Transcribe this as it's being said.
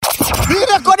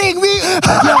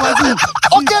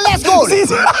Okay, let's go.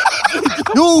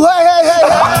 You, hey.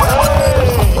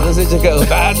 Kalau saya cakap,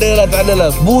 tak ada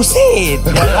lah. Buset.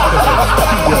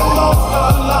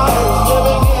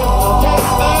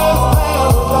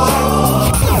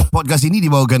 Podcast ini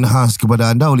dibawakan khas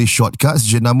kepada anda oleh Shortcuts,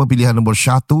 jenama pilihan nombor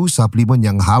 1 suplemen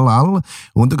yang halal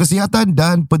untuk kesihatan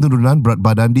dan penurunan berat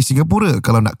badan di Singapura.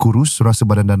 Kalau nak kurus, rasa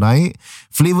badan dah naik,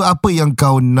 flavor apa yang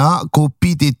kau nak,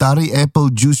 kopi, teh tarik,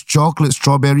 apple juice, coklat,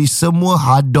 strawberry, semua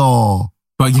ada.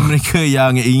 Bagi mereka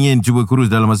yang ingin cuba kurus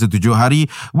dalam masa 7 hari,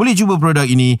 boleh cuba produk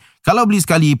ini. Kalau beli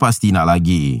sekali, pasti nak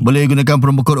lagi. Boleh gunakan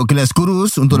promo kod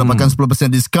OKLetsKurus untuk dapatkan 10%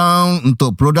 diskaun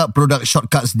untuk produk-produk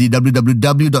Shortcuts di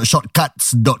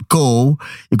www.shortcuts.co.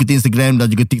 Ikuti Instagram dan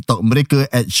juga TikTok mereka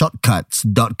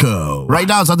 @shortcuts.co. Right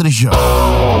now, satu di show.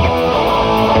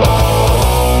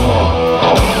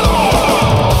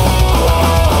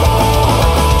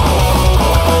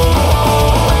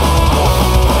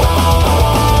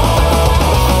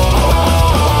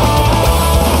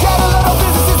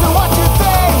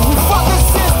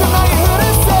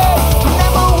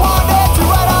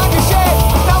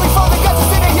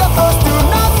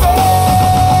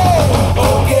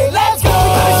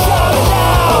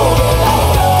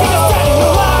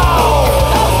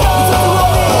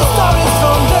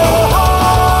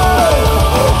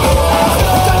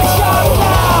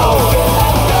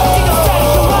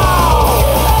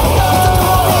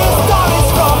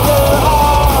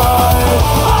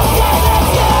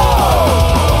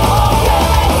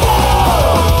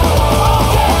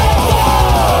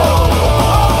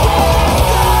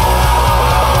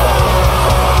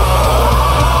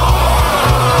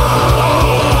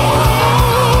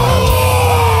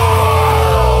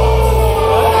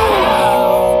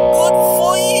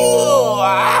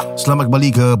 Selamat kembali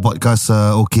ke podcast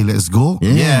Okay Let's Go.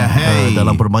 Hey.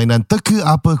 Dalam permainan teka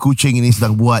apa kucing ini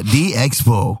sedang buat di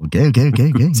Expo. Okay.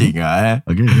 Singa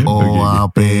Okay. Oh,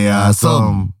 apa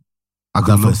asam.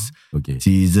 Aku first. Okay.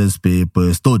 Scissors,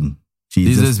 paper, stone.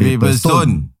 Scissors, paper,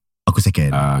 stone. Aku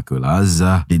second. Aku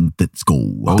Lazah. Then let's go.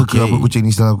 Teka apa kucing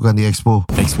ini sedang lakukan di Expo.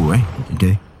 Expo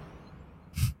Okay.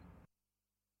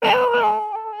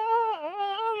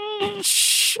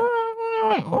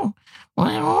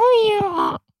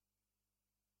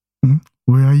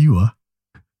 Where are you?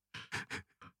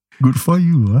 Good for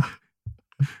you.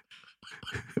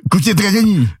 Kucing tengah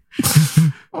nyanyi.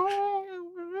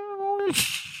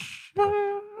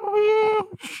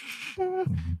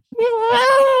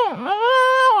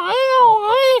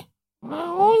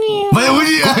 Banyak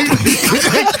bunyi.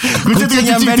 Kucing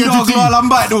yang bendor keluar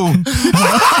lambat tu.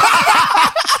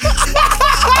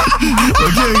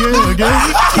 Okay.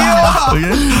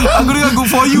 Aku dengar good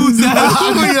for you.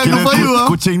 Aku dengar good for you.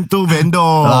 Kucing tu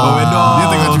vendor. Vendor. Dia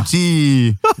tengah cuci.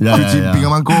 Cuci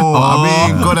pinggan mangkuk.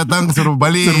 Habis kau datang suruh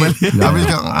balik. Habis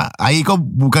cakap, air kau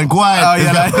bukan kuat.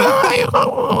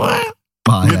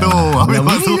 Gitu. Habis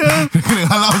masuk kena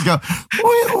halau kau.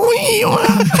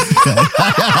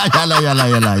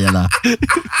 Yalah.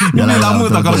 Lama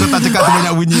tau kalau kau tak cakap tu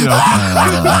banyak bunyi tau.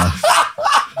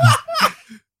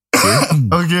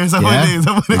 Okay, siapa ni?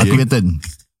 Aku kata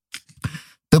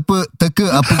teka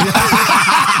apa dia?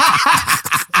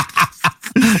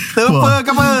 Tepa ke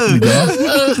apa?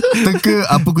 Teka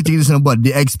apa kucing ni sedang buat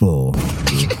di Expo.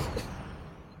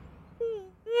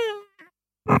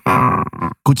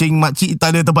 Kucing makcik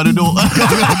tak ada tempat duduk.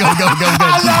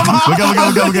 Bukan.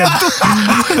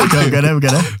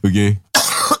 Okay.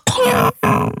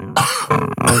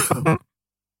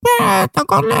 Tak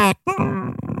collect.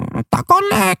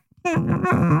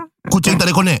 Kucing tak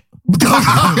ada connect.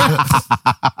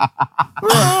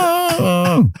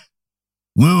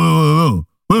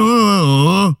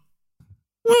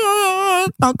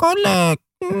 Tak collect.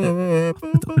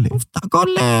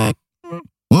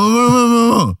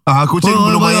 Kucing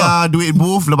belum bayar duit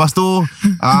booth. Lepas tu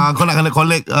kau nak kena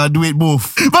collect duit booth.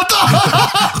 Betul.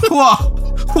 Wah.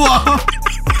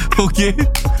 Okay.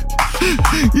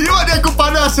 Iwak dia aku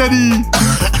panas tadi.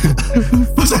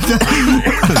 Pasal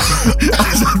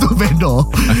satu vendor.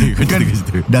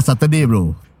 Dah Saturday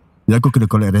bro. Jadi aku kena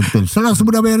collect rental. Salah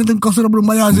semua dah bayar rental. Kau sudah belum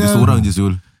bayar. Seorang je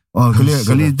Sul.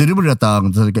 Kali tadi baru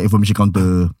datang dekat information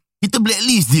counter. Kita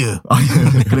blacklist dia.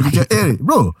 Kena bicara,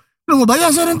 bro, lu mau bayar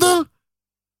saya rental?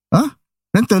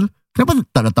 Rental? Kenapa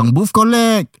tak datang booth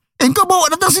collect? Kau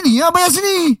bawa datang sini, bayar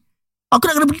sini. Aku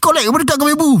nak kena pergi collect. Kau dekat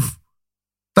kami booth.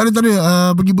 Tak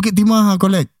ada, pergi Bukit Timah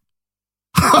collect.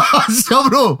 Siap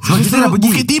bro. Kita dah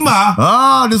pergi Bukit Timah.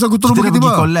 Dia suruh aku turun Bukit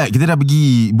Timah. Kita dah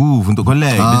pergi booth untuk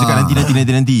collect. Dia cakap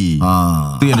nanti.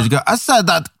 Tu yang dia cakap, asal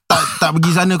tak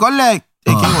pergi sana collect.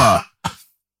 Kewak.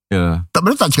 Tak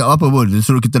benar tak cakap apa pun. Dia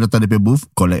suruh kita datang dari booth,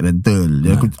 collect rental.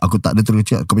 Dia, aku tak ada terus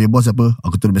cakap, kau punya bos apa?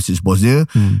 Aku terus message bos dia.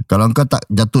 Kalau kau tak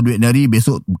jatuh duit ni hari,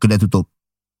 besok kedai tutup.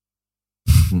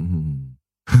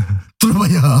 Terus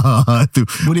bayar tu.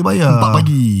 Boleh bayar 4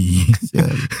 pagi.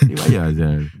 Dia bayar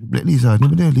je. Blacklist lah.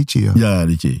 Ni benda leceh lah. Ya,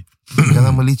 leceh.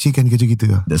 Jangan melecehkan kerja kita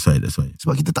lah. That's why.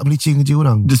 Sebab kita tak meleceh kerja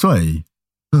orang. That's why.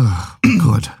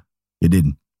 God.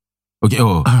 Edin. Okay,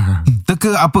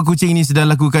 teka apa kucing ni sedang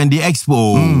lakukan di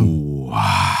Expo.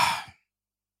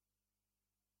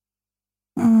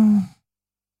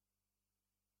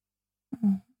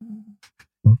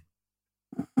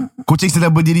 Kucing sedang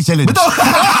berdiri challenge. Betul.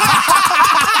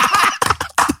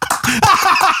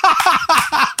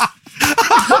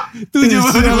 Tu je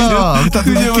Aku tak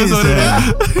terfikir sial.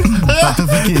 Tak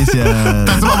terfikir sial.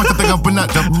 Tak sebab macam tengah penat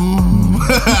macam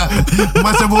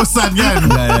macam bosan kan.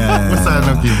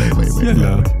 Bosan. Okay, baik.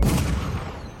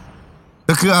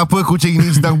 Teka apa kucing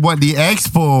ni sedang buat di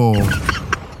Expo.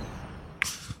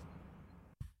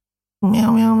 Meow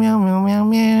meow meow meow meow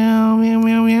meow meow meow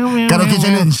meow meow. Karaoke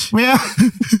challenge. Meow.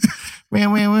 Meow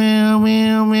meow meow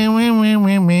meow meow meow meow meow meow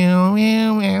meow meow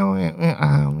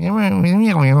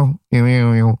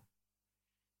meow.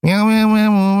 Meow meow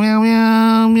meow meow meow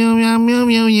meow meow meow meow meow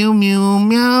meow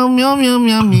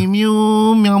meow meow meow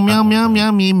meow meow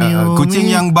meow meow meow. Kucing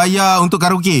yang bayar untuk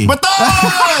karaoke. Betul.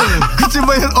 Kucing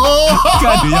bayar. Kan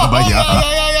ada yang bayar.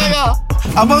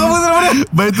 Apa dia?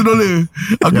 Bayar $2.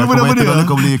 Aku Ya, pun dah benda.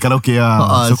 kau beli karaoke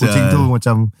lah. So kucing tu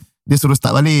macam dia suruh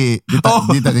start balik. Dia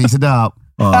tak nyanyi sedap.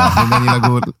 Dia nyanyi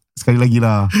lagu sekali lagi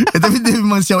lah. Tapi dia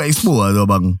memang siap expo lah tu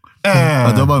abang.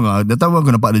 Tu abang datang aku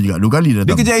nampak dia juga 2 kali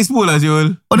datang. Dia kerja Expo lah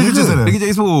Syul. Dia kerja sana? Dia kerja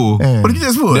Expo. Oh, dia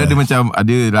kerja expo. Dia ada macam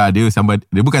ada lah, dia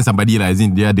bukan somebody lah, as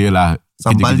in dia ada lah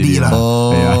Sambaldi kerja-kerja dia lah.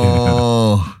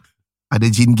 Oh. Ada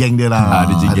jin gang dia lah.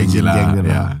 Ada jin gang dia lah.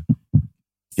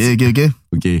 Ya. Okay.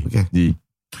 Okay. Ji.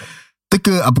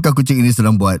 Teka apakah kucing ini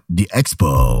sedang buat di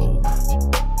expo.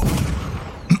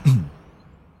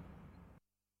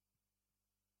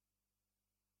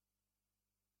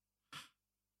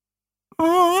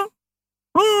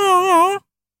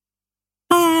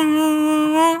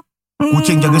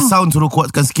 Kucing jaga sound suruh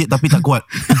kuatkan sikit tapi tak kuat.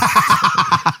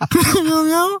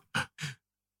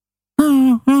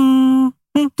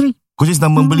 Kucing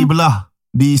sedang membeli belah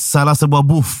di salah sebuah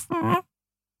booth.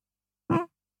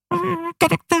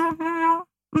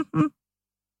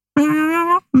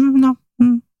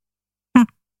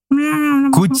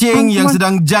 Kucing yang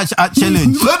sedang judge art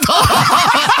challenge.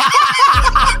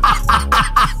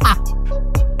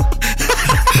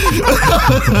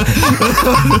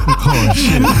 Oh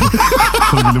shit.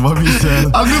 Kau gila babi sel.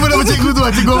 Aku pun nama cikgu tu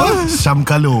lah. Cikgu apa? Syam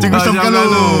Kalo. Cikgu Syam Kalo.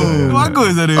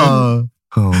 Bagus ada.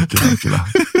 Oh, okay lah.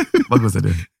 Bagus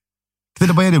ada. Kita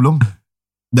dah bayar dia belum?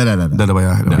 Dah. Dah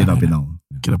bayar. Pinau.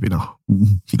 Okay dah pinau.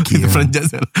 Fikir lah. Franjat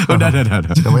sel. Oh dah.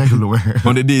 Dah bayar ke belum?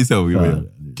 On the day so.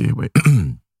 Okay, baik.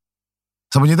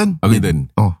 Siapa punya turn? Okay, turn.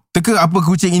 Oh. Teka apa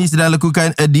kucing ini sedang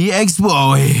lakukan di Expo.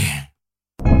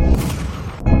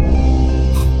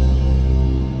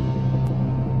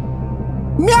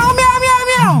 Meow meow meow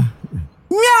meow.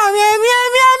 Meow meow meow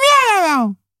meow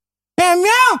meow. Meow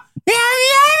meow meow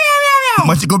meow meow meow.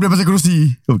 Makcik komplain pasal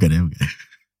kerusi. Bukan. Meow meow meow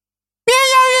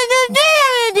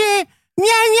meow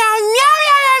meow meow.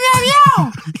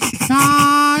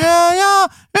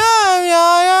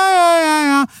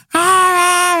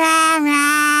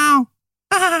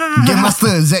 Game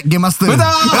Master. Zack Game Master. Betul.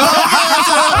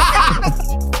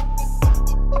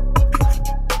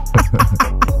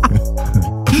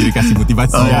 Dia kasih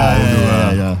motivasi.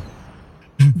 Ya.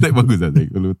 Tak bagus lah Zack.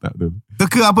 Kalau tak tu.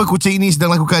 Teka apa kucing ini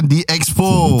sedang lakukan di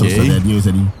Expo. Okay. Saya news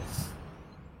tadi.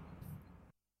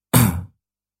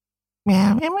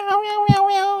 Meow meow meow meow meow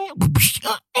meow.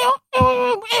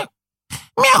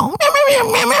 Meow meow meow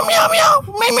meow meow meow meow.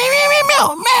 Meow meow meow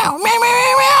meow meow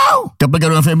meow meow. Kapal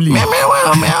Garuda Family. Meow meow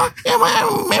meow meow.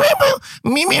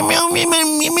 Meow meow meow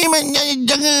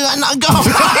jaga anak kau.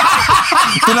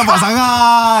 Tu nampak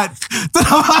sangat.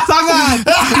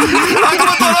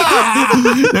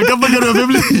 Yang kapal Garuda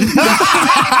Family.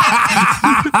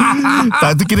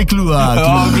 Tak tu kira clue lah.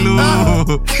 Oh, clue.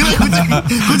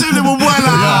 Kucing dia berbual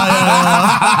lah.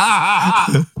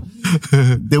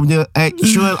 Dia punya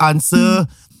actual answer,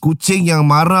 kucing yang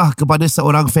marah kepada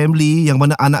seorang family yang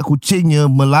mana anak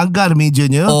kucingnya melanggar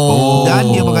mejanya.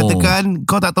 Dan dia mengatakan,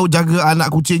 kau tak tahu jaga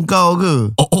anak kucing kau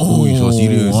ke? Oh, so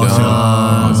serius.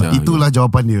 Itulah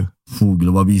jawapan dia.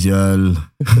 Gila babi sial.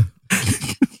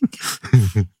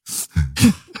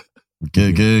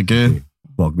 Okay.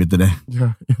 Walk better dah.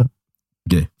 Ya.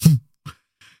 Okay.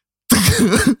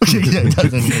 Okay,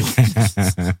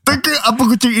 teka apa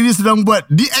kucing ini sedang buat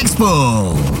di Expo.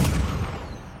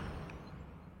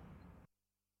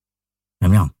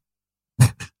 Miau.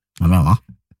 Miau. Miau.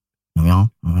 Miau.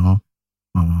 Miau.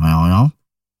 Miau.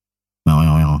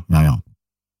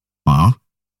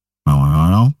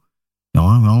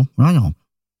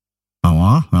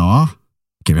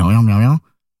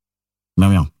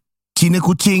 Miau. Cina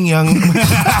kucing yang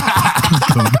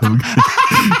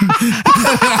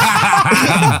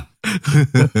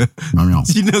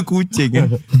Cina kucing.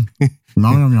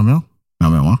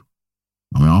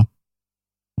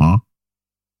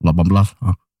 18.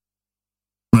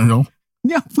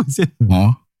 Ni apa sih?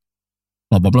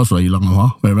 18 sudah hilang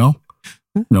ha. Miau.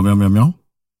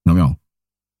 Miau.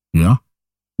 Ya.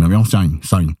 Miau sign.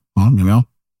 Ha, miau.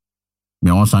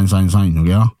 Miau sign.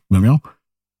 Okey ah. Miau.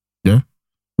 Ya.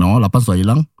 Miau 8 sudah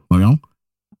hilang. Miau.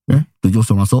 7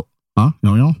 sudah masuk. Ha,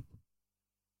 miau.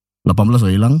 18 sudah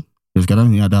hilang. Jadi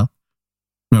sekarang ni ada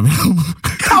miau.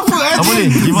 Apa ni?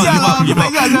 Give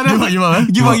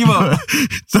up.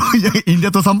 So yang India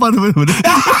tu sampah tu benda.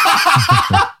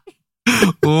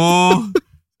 Oh,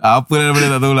 apa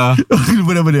benda tak tahulah.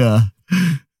 Benda-benda.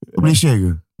 boleh share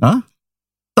ke? Ha?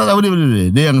 Tak tahu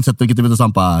benda-benda. Dia yang satu kita betul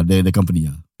sampah. Dia company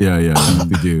lah. Ya,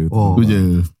 itu je. Oh, Tu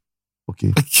je.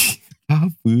 okay.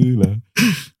 Apalah.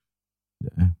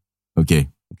 Okay.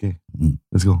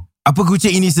 Let's go. Apa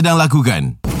kucing ini sedang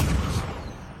lakukan?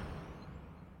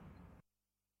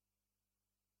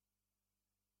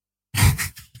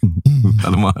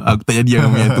 Alamak, aku tak jadi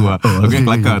yang tu lah. Aku kan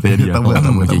kelakar tak jadi. Tak apa.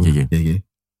 Okay.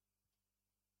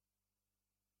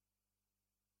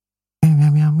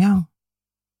 Meow.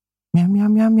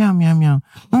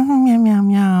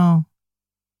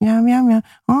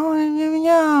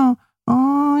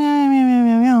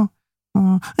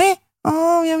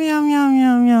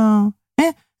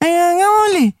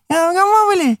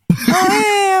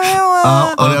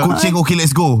 Kucing okay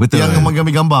let's go. Betul. Yang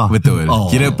ambil gambar. Betul.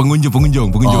 Kira pengunjung okay,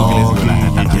 let's go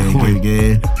lah.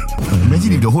 Okay.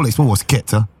 Imagine if the whole expo was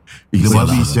cats ah. Gila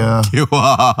habis ya.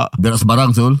 Dia nak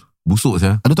sembarang Sul. Busuk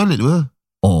saya. Ada toilet ke?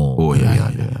 Oh ya.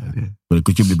 Boleh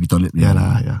kucing boleh pergi toilet.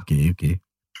 Yalah. Okay.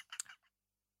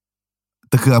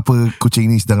 Teka apa kucing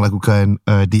ni sedang lakukan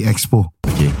di expo.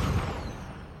 Okay.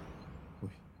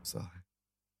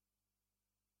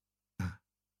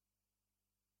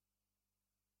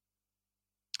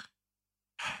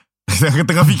 Aku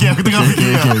tengah fikir.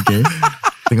 Okay.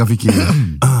 Tengah fikir.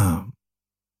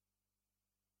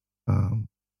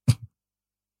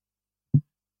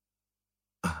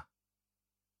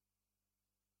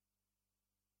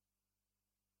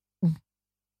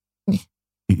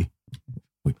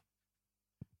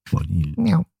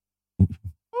 Miau.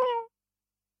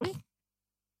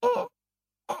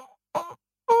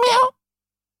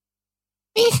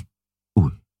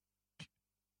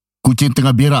 Kucing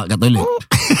tengah berak kat toilet.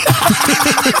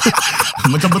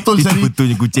 Macam betul Itu tadi.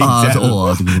 betulnya kucing. Itu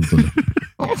betul.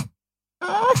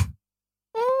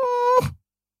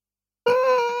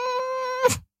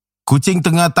 Kucing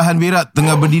tengah tahan berak,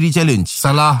 tengah berdiri challenge.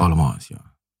 Salah. Alamak, siap.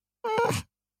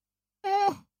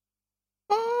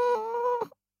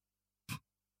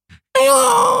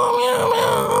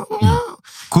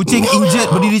 Kucing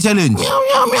injured berdiri challenge.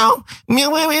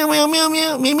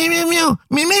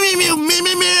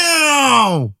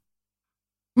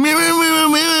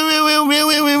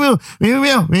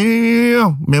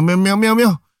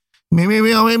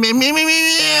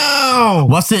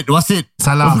 Wasit.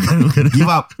 Salah. Give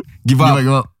up. Give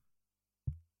up.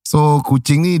 So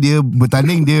kucing ni dia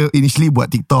bertanding, dia initially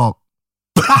buat TikTok.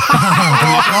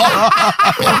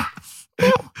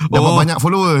 Dapat banyak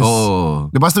followers.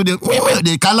 Lepas tu dia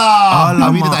kalah.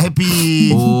 Habis dia tak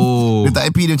happy. Dia tak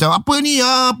happy. Dia macam apa ni?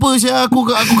 Apa saya aku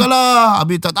kalah.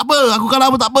 Habis tak apa. Aku kalah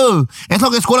pun tak apa. As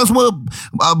long as korang semua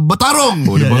bertarung.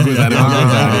 Dia bagus.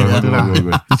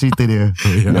 Itu cerita dia.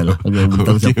 Agak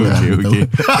tahu siapa lah. Okay.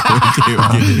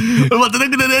 Lepas tu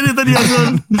kena dia tadi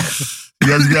Azul.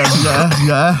 Sekejap.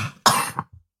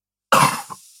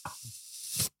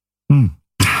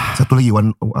 Satu lagi.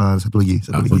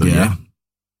 Okay, ya.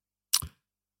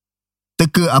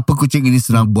 Teka apa kucing ini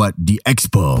sedang buat di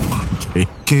expo.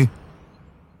 Okay.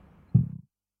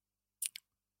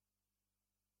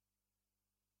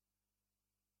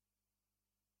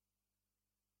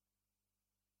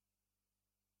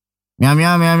 Miau.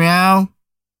 Miau.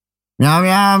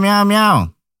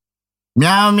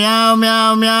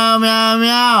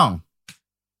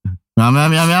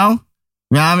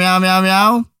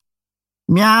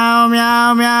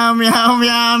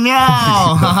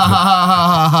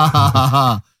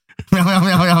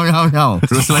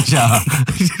 Terus Lasha.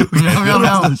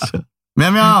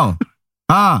 Miau.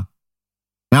 Ha.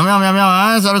 Miau miau miau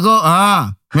miau. Suara kok.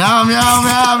 Ha. Miau miau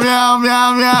miau miau miau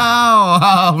miau.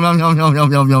 Miau miau miau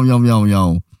miau miau miau miau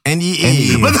miau.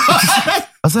 NEA. Betul.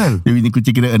 Asal? Ini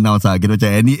kucing kena announce lah. Kira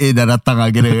macam NEA dah datang lah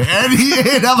kira.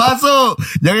 NEA dah masuk.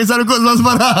 Jangan suara kok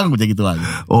sembarang. Macam gitu lah.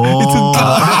 Oh.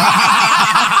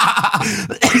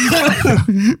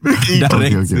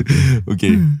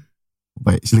 Okay.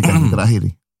 Baik, silakan terakhir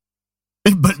ni.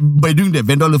 But by doing that,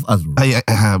 vendor love us, bro.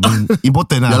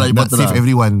 Important lah. Yalah, Nak important save lah.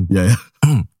 everyone. Ya.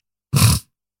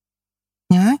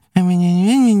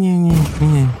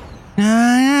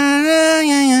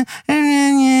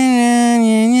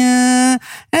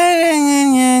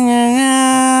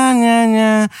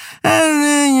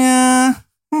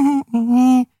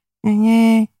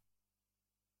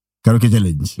 Karaoke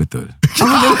challenge. Betul.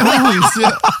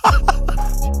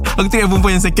 Aku tengok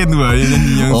perempuan yang second tu lah, yang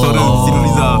nyanyi, yang suara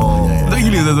Sinoliza. Tak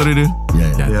gila tak suara dia.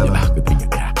 Ya. Yalah, aku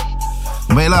tengok ya.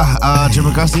 Baiklah,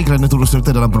 terima kasih kerana turut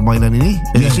serta dalam permainan ini.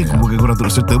 Actually, bukan korang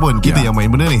turut serta pun. Kita yang main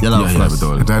benda ni. Yalah, Ya,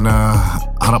 betul. Dan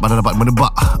harap anda dapat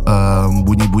menebak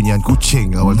bunyi-bunyian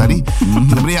kucing awal tadi.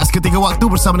 Kita beri seketika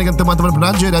waktu bersama dengan teman-teman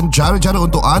penaja dan cara-cara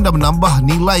untuk anda menambah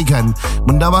nilaikan,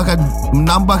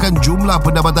 menambahkan jumlah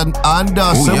pendapatan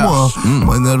anda semua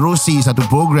menerusi satu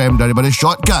program daripada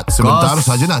Shortcut sebentar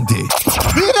saja nanti.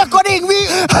 We recording, we.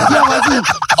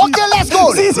 Okay, let's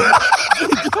go.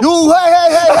 You,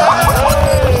 hey.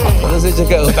 Terus saya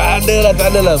cakap, tak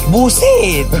ada lah.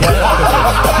 Buset.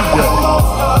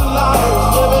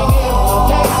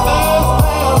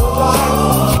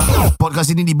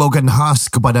 Podcast ini dibawakan khas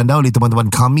kepada anda oleh teman-teman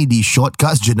kami di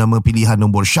Shortcuts, jenama pilihan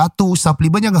nombor 1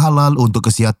 suplemen yang halal untuk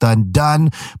kesihatan dan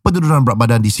penurunan berat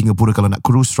badan di Singapura. Kalau nak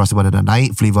kurus, rasa badan nak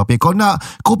naik, flavor apa yang kau nak,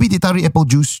 kopi teh tarik, apple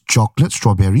juice, coklat,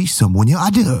 strawberry, semuanya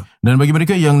ada. Dan bagi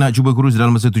mereka yang nak cuba kurus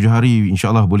dalam masa 7 hari,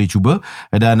 insyaAllah boleh cuba.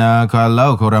 Dan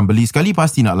kalau korang beli sekali,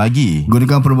 pasti nak lagi.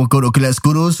 Gunakan promo kod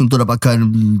OKLETSKURUS untuk dapatkan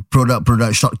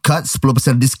produk-produk Shortcuts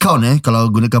 10% diskaun kalau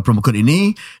gunakan promo kod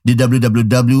ini di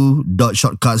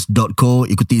www.shortcuts.co.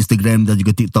 Ikuti Instagram dan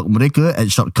juga TikTok mereka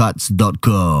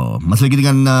 @shortcuts.co. Masih lagi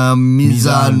dengan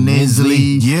Mizan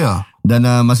Nezli. Yeah. Dan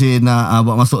masih nak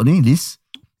buat masuk ni, Liz?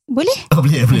 Boleh?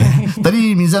 Boleh.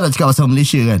 Tadi Mizan nak cakap pasal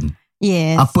Malaysia kan?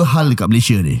 Yes. Apa hal dekat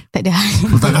Malaysia ni? Tak ada.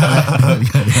 Tak ada.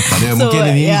 Mungkin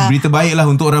ini berita baik lah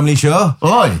untuk orang Malaysia.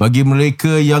 Oi. Bagi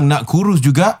mereka yang nak kurus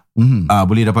juga,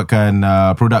 boleh dapatkan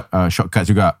produk Shortcuts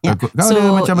juga. Kau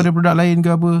ada macam ada produk lain ke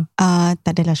apa?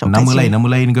 Tak adalah Shortcuts. Nama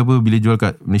lain ke apa bila jual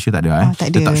kat Malaysia tak ada tak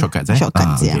ada. Tetap Shortcuts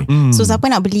Shortcuts ya. So siapa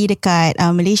nak beli dekat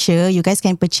Malaysia, you guys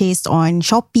can purchase on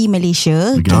Shopee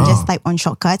Malaysia. You can just type on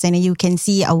Shortcuts and then you can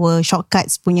see our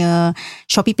Shortcuts punya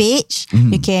Shopee page.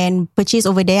 You can purchase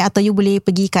over there atau you boleh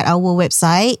pergi kat our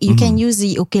website. You can use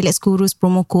the OK Let's Kurus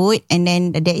promo code and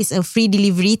then there is a free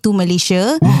delivery to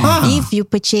Malaysia if you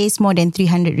purchase more than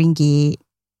RM300.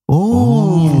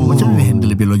 Macam mana handle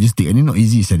lebih logistik? Ini not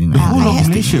easy saya ni.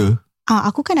 Malaysia?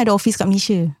 Aku kan ada office kat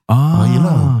Malaysia.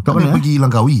 Yelah. Kau mana pergi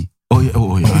Langkawi? Oh ya.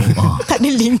 Tak ada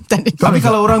link, tak ada. Tapi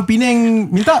kalau orang Penang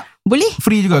minta, boleh.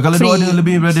 free juga. Kalau dia ada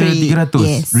lebih daripada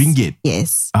RM300.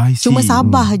 Yes. I see. Cuma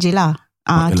Sabah je lah.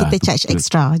 Kita charge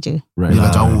extra je. Right.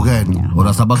 Yelah, jauh kan.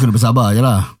 Orang Sabah kena bersabar je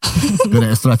lah. Kena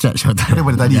extra charge.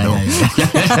 Daripada tadi tau.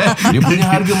 Dia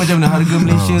punya harga macam mana? Harga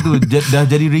Malaysia tu dah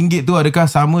jadi ringgit tu, adakah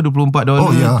sama $24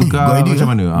 tukar macam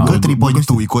mana? Ke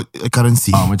 3.2 ikut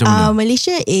currency? Macam mana?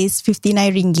 Malaysia is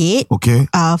RM59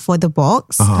 Okay. for the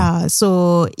box.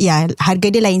 So harga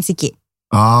dia lain sikit.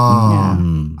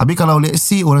 Habis kalau let's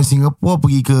say orang Singapura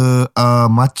pergi ke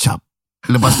Macap,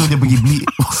 lepas tu dia pergi beli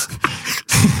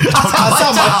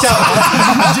Asal macam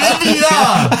Jadi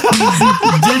lah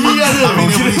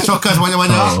habis dia beli Shortcuts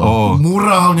banyak-banyak,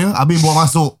 murah punya. Habis bawa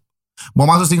masuk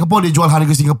Singapura, dia jual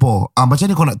harga Singapura. Macam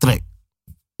mana kau nak track?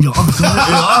 Ya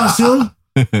Asyul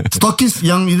stokis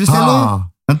yang reseller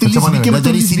nanti macam mana? sedikit Dah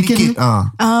jadi syndicate.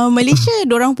 Malaysia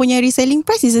dorang punya reselling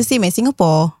price is the same as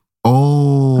Singapore.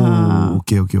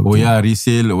 Okay. Oh ya,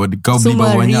 resale. Kau beli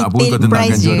Semua banyak pun kau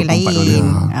tendangkan jual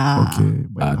 $24. Okay.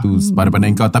 Tu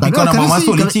pandai-pandai kau. Tapi kau nak bawa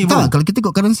masuk licin bro. Kalau kita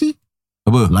ikut currency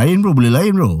Apa? lain bro, boleh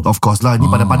lain bro. Of course lah. Ni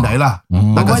pandai-pandai lah.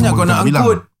 Berapa banyak kau nak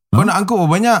angkut? Kau nak angkut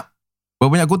berapa banyak?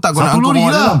 Berapa banyak kotak kau nak angkut?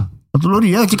 Satu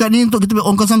lori lah. Cakap ni untuk kita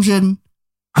own consumption.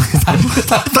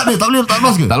 Tak boleh letak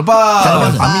lepas ke? Tak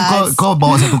lepas. I mean kau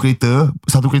bawa satu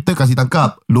kereta kasih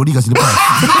tangkap, lori kasih lepas.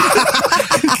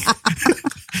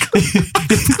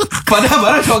 Padahal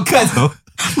barang Shortcuts tu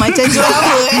Macam jual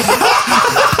apa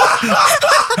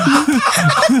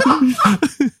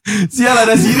Sial lah,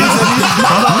 dah serius tadi.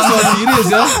 Soal serius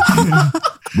ya.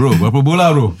 Bro, berapa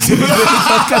bola bro?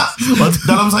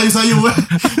 Dalam sayur-sayur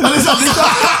ada satu.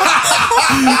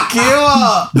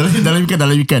 Kewa. Dalam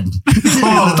ikan.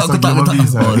 Tak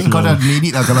kau dah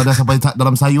made it lah. Kalau dah sampai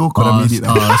dalam sayur, kau dah made it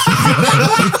lah.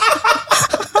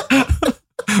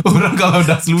 Orang kalau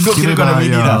dah seluduk kira kau dah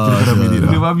made it dah.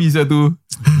 Kira babi satu.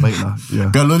 Baiklah.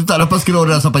 Kalau tak lepas kira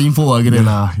orang dah sampai info lah kira.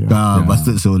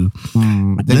 Bastard soul.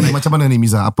 Jadi macam mana ni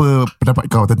Miza? Apa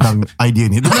pendapat kau tentang idea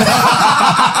ni?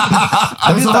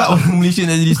 Ada tak orang Malaysia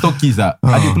nak jadi stockist tak?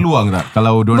 Ada peluang tak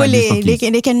kalau diorang jadi Boleh.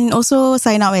 stockist? They can also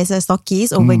sign up as a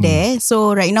stockist over there.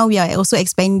 So right now we are also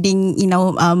expanding in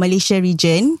our Malaysia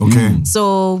region. Okay.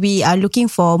 So we are looking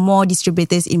for more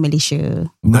distributors in Malaysia.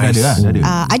 Nice.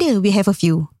 Ada. We have a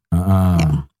few.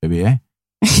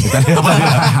 Baik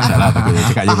tak salah, tak kena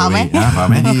cakap je. Faham Faham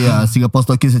Jadi Singapore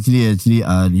stockist actually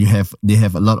they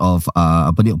have a lot of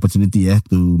opportunity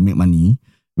to make money.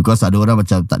 Because ada orang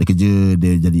macam tak ada kerja,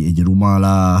 dia jadi ejen rumah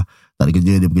lah. Tak ada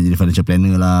kerja, dia bekerja jadi financial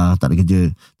planner lah. Tak ada kerja.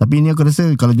 Tapi ni aku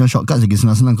rasa kalau join shortcut lagi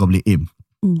senang-senang kau boleh aim.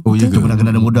 Oh ya ke? Kau kena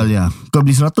ada modal ya. Kau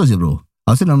beli 100 je bro.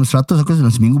 Aku rasa dalam 100 aku rasa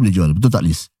dalam seminggu boleh jual. Betul tak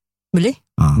Liz? Boleh?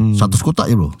 100 kotak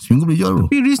je bro. Seminggu boleh jual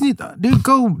bro. Tapi Riz ni dia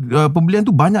kau pembelian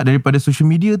tu banyak daripada social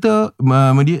media tu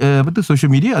social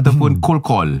media ataupun cold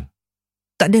call.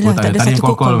 Tak ada lah. Tak ada satu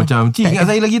cold call. Macam cik ingat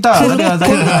saya lagi tak? Ada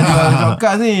saya nak jual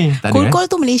shortcut ni. Cold call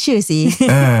tu Malaysia sih.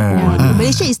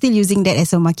 Malaysia is still using that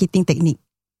as a marketing technique.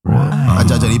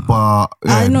 Ajak-ajak lipat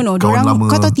kan? No Kawan dorang, lama.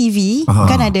 kau tahu TV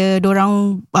kan ada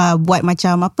dorang buat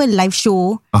macam live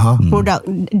show, produk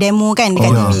demo kan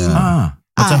dekat TV.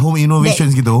 Macam home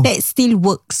innovations gitu. That still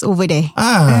works over there.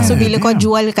 So bila kau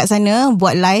jual kat sana,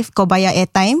 buat live, kau bayar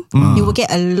airtime, you will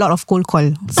get a lot of cold call.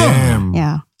 Damn.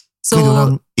 Yeah. So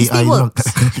AI it still works.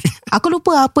 Aku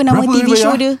lupa apa nama TV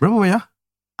show dia. Berapa bayar?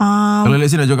 Kalau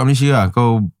let's say nak jual kat Malaysia lah,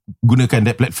 kau gunakan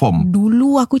that platform.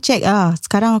 Dulu aku check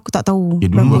sekarang aku tak tahu.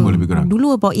 Dulu berapa lebih kurang?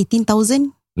 Dulu about 18,000.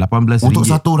 18 Untuk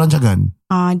ringgit. satu rancangan.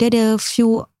 Dia ada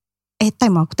few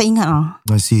airtime aku tak ingat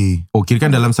Masih. Oh, kira kan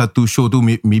dalam satu show tu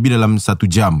maybe dalam 1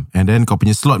 jam, and then kau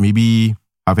punya slot maybe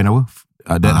half an hour.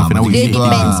 Dan half an hour Dia is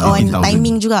depends on 18,000.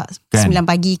 timing juga Kan? 9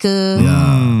 pagi ke.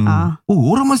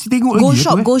 Oh, orang masih tengok Go lagi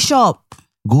shop.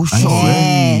 Go shop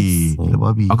Yes. Gila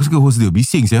babi. Aku suka host dia,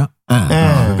 bising saya.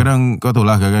 Kadang-kadang kau tahu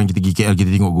lah, kadang-kadang kita pergi KL,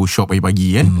 kita tengok go shop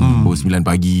pagi-pagi kan. 9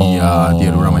 pagi nanti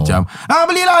ada orang macam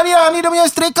belilah ni dia punya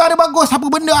striker dia bagus, apa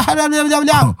benda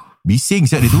bising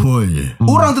siap dia tu.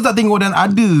 Orang tetap tengok dan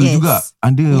ada juga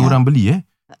orang beli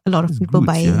A lot of people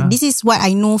good, buy. yeah. This is what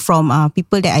I know from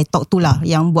people that I talk to lah,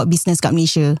 yang buat business kat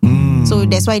Malaysia. So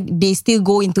that's why they still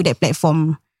go into that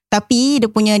platform. Tapi dia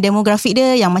punya demographic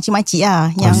dia yang makcik-makcik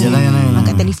lah, yang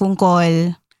angkat telefon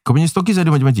call. Kau punya stokis ada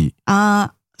macam-macam?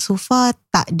 So far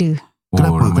tak ada.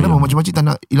 Kenapa macam-macam tak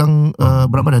nak hilang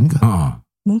berat badan ke?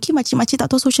 Mungkin makcik-makcik tak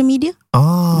tahu social media.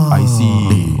 I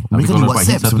see. Tapi Mereka kalau di dapat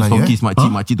WhatsApp hit satu sebenarnya. stokis,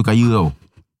 makcik tau kaya tau.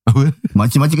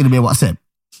 Makcik-makcik kena bayar WhatsApp.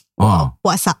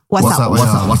 WhatsApp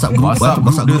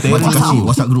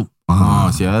group.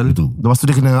 Sial. Itu. Lepas tu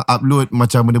dia kena upload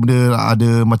macam benda-benda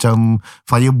ada macam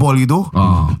fireball gitu.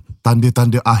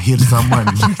 Tanda-tanda akhir zaman.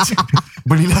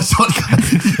 Belilah shortcut.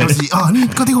 Ni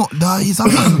kau tengok dah akhir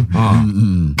zaman.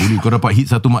 Boleh kau dapat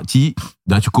hit satu makcik,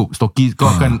 dah cukup. Stokis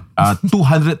kau akan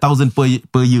 200,000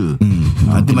 per year.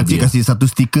 Nanti makcik kasih satu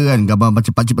stiker kan, gambar macam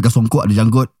pakcik pakai songkok, ada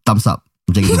janggut, thumbs up.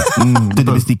 Macam gitu.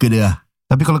 Itu dia stiker dia lah.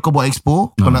 Tapi kalau kau buat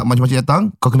expo, kau nak macam-macam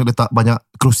datang, kau kena letak banyak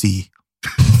kerusi.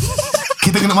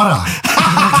 Kita kena marah.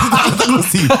 Kita letak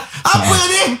kerusi. Apa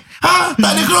ni?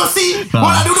 Tak ada kerusi.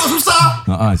 Orang nak duduk susah.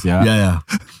 Siap. Ya.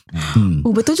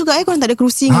 Betul juga kau tak ada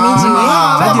kerusi dengan meja.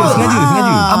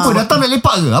 Sengaja. Apa datang nak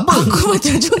lepak ke? Apa? Aku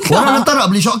betul juga. Orang datang nak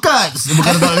beli shortcut,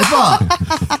 bukan datang nak lepak.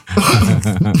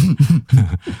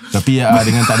 Tapi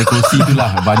dengan tak ada kerusi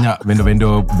itulah banyak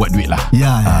vendor-vendor buat duit lah.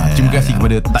 Terima kasih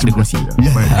kepada tak ada kerusi.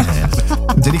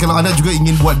 Jadi kalau anda juga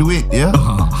ingin buat duit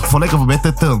for lack of a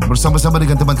better term, bersama-sama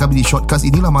dengan teman kami di Shortcast,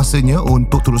 inilah masanya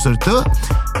untuk turut serta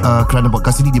kerana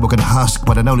podcast ini dibawakan khas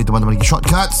kepada anda oleh teman-teman di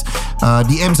Shortcuts.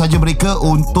 DM saja mereka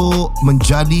untuk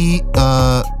menjadi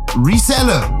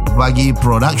reseller bagi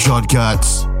produk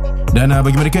Shortcuts. Dan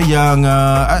bagi mereka yang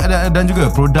dan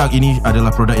juga produk ini adalah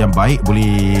produk yang baik,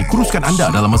 boleh kuruskan anda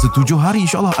dalam masa 7 hari,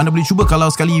 insyaAllah. Anda boleh cuba. Kalau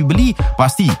sekali beli,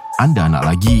 pasti anda nak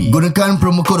lagi. Gunakan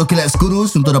promo kod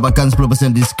OKLEXKURUS untuk dapatkan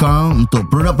 10% diskaun untuk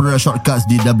produk-produk Shortcuts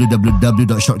di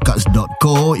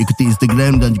www.shortcuts.co. Ikuti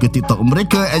Instagram dan juga TikTok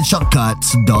mereka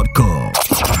 @shortcuts.co.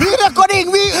 We recording.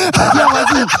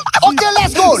 Okay,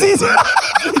 let's go.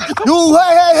 You,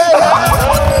 hey.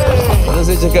 Kalau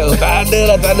saya cakap tak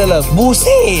ada lah.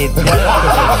 Buset.